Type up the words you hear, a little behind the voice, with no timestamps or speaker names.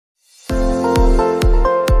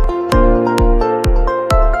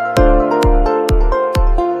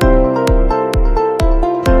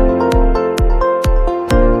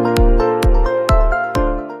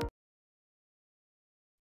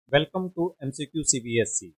Welcome to MCQ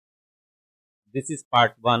CBSC. This is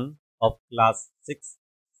part 1 of class 6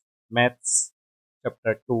 Maths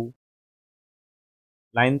chapter 2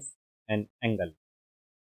 Lines and Angle.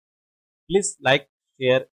 Please like,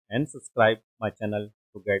 share and subscribe my channel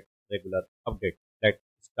to get regular updates. Let's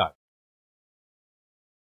start.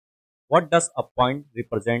 What does a point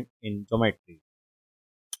represent in geometry?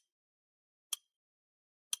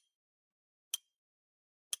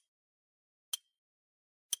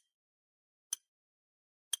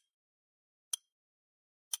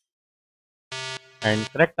 And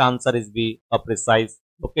correct answer is B, a precise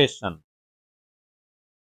location.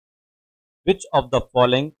 Which of the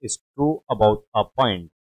following is true about a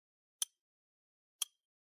point?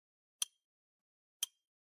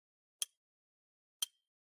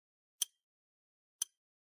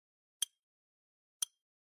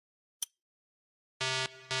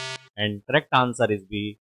 And correct answer is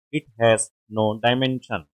B, it has no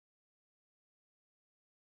dimension.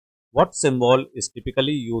 What symbol is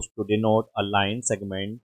typically used to denote a line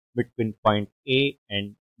segment between point A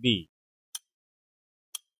and B?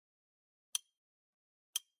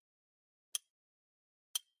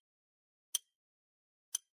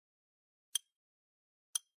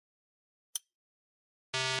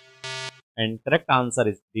 And correct answer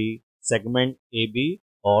is D, segment AB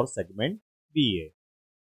or segment BA.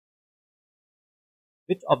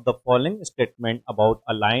 Which of the following statement about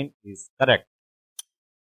a line is correct?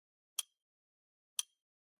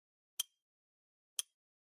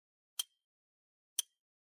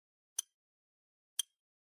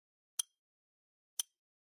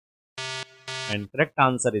 And correct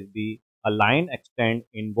answer is B, a line extends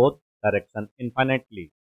in both directions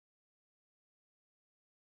infinitely.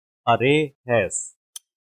 A ray has.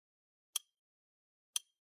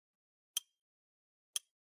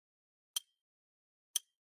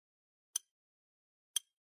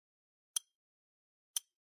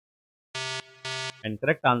 And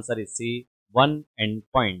correct answer is C, one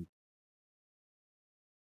endpoint.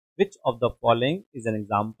 Which of the following is an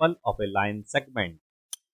example of a line segment?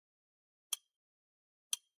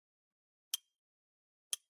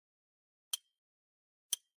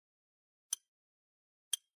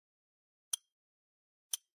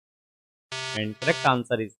 And correct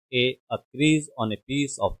answer is A, a crease on a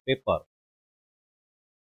piece of paper.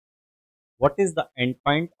 What is the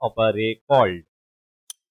endpoint of a ray called?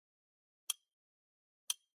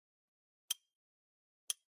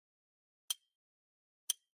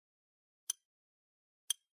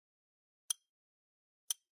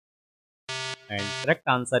 And correct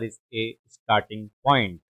answer is A, starting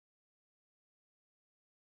point.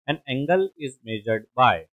 An angle is measured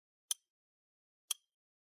by.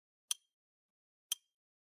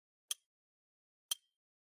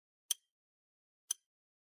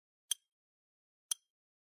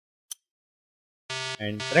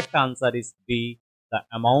 And correct answer is B, the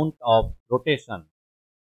amount of rotation.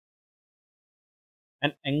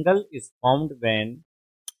 An angle is formed when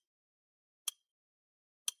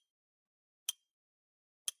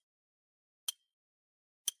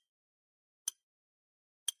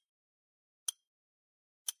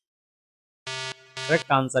correct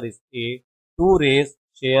answer is A, two rays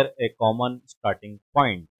share a common starting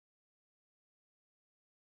point.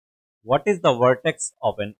 What is the vertex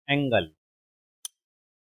of an angle?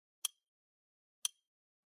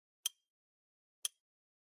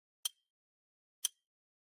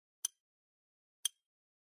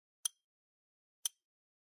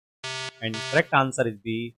 And correct answer is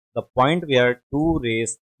B, the point where two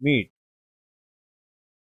rays meet.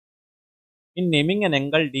 In naming an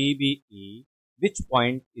angle DBE, which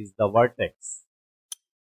point is the vertex?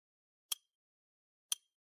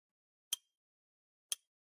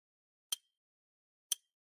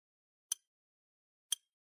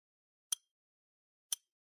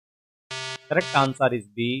 Correct answer is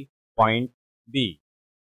B, point B.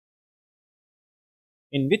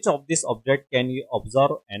 In which of this object can you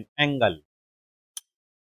observe an angle?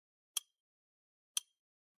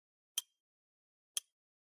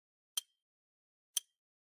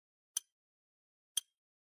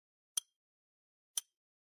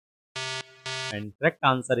 And correct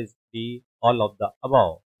answer is D, all of the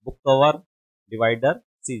above. Book cover, divider,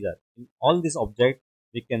 scissor. In all these objects,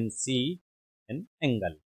 we can see an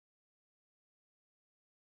angle.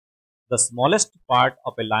 The smallest part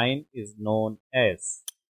of a line is known as.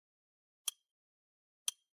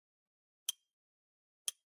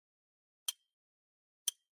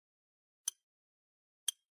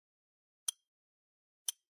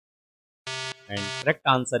 And correct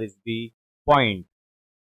answer is B, point.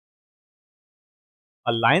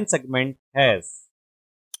 A line segment has.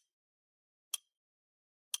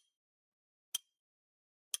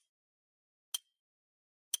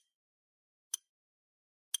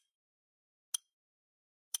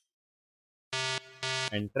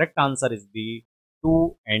 And correct answer is B,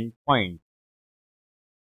 two end point.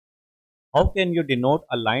 How can you denote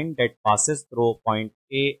a line that passes through point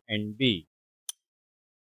A and B?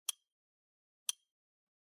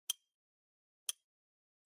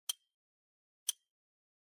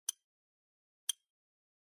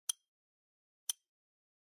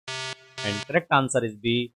 And correct answer is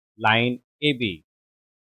B, line AB.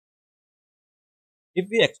 If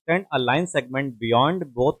we extend a line segment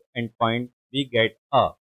beyond both endpoints, we get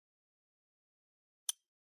a.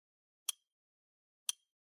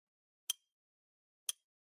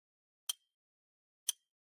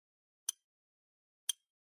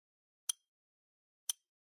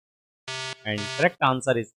 And correct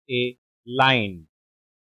answer is A, line.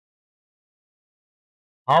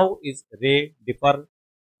 How is ray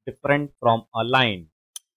different from a line?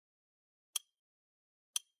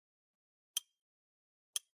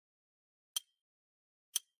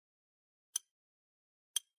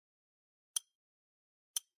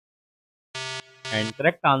 And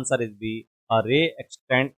correct answer is B, a ray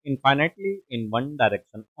extends infinitely in one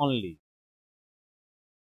direction only.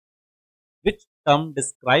 Which term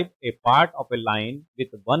describes a part of a line with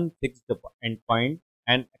one fixed endpoint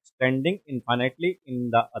and extending infinitely in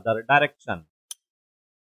the other direction?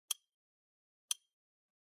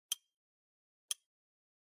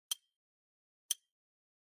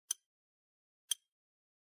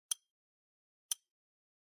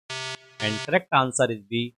 And correct answer is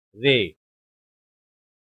B, ray.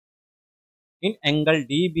 In angle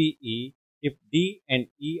DBE, if D and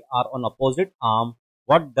E are on opposite arm,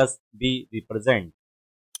 what does B represent?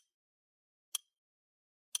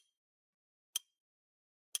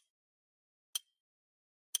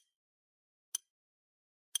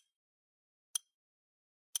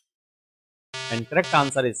 And correct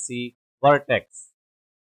answer is C, vertex.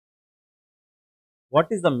 What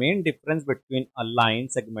is the main difference between a line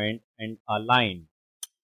segment and a line?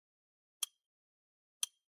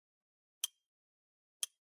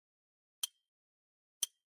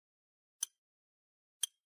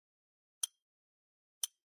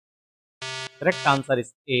 Correct answer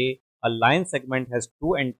is A. A line segment has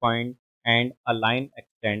two endpoints and a line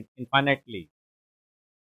extends infinitely.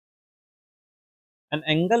 An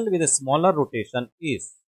angle with a smaller rotation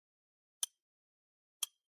is.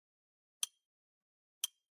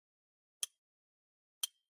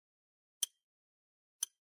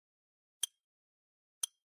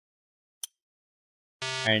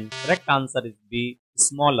 And correct answer is B,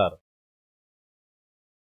 smaller.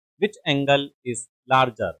 Which angle is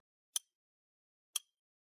larger?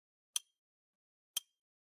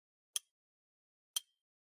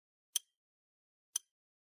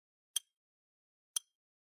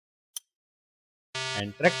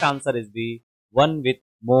 And correct answer is B, one with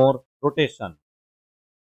more rotation.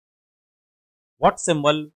 What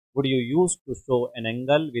symbol would you use to show an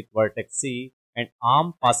angle with vertex C and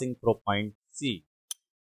arm passing through point C?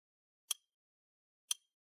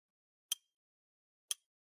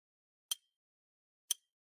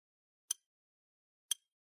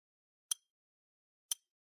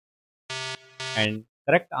 And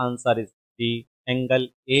correct answer is D, angle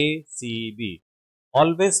ACB.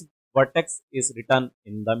 Always vertex is written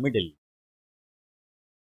in the middle.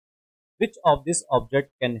 Which of these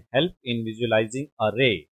objects can help in visualizing a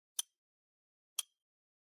ray?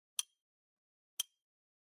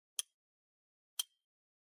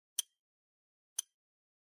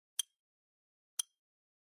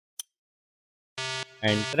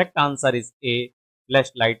 And correct answer is A,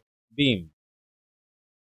 flashlight beam.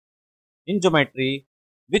 In geometry,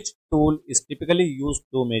 which tool is typically used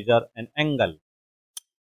to measure an angle?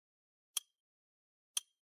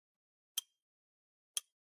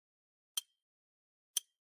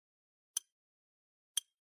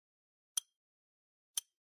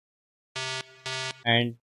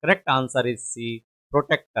 And correct answer is C,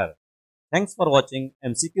 protractor. Thanks for watching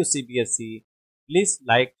MCQ CBSE. Please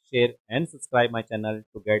like, share and subscribe my channel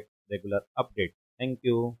to get regular updates. Thank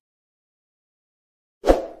you.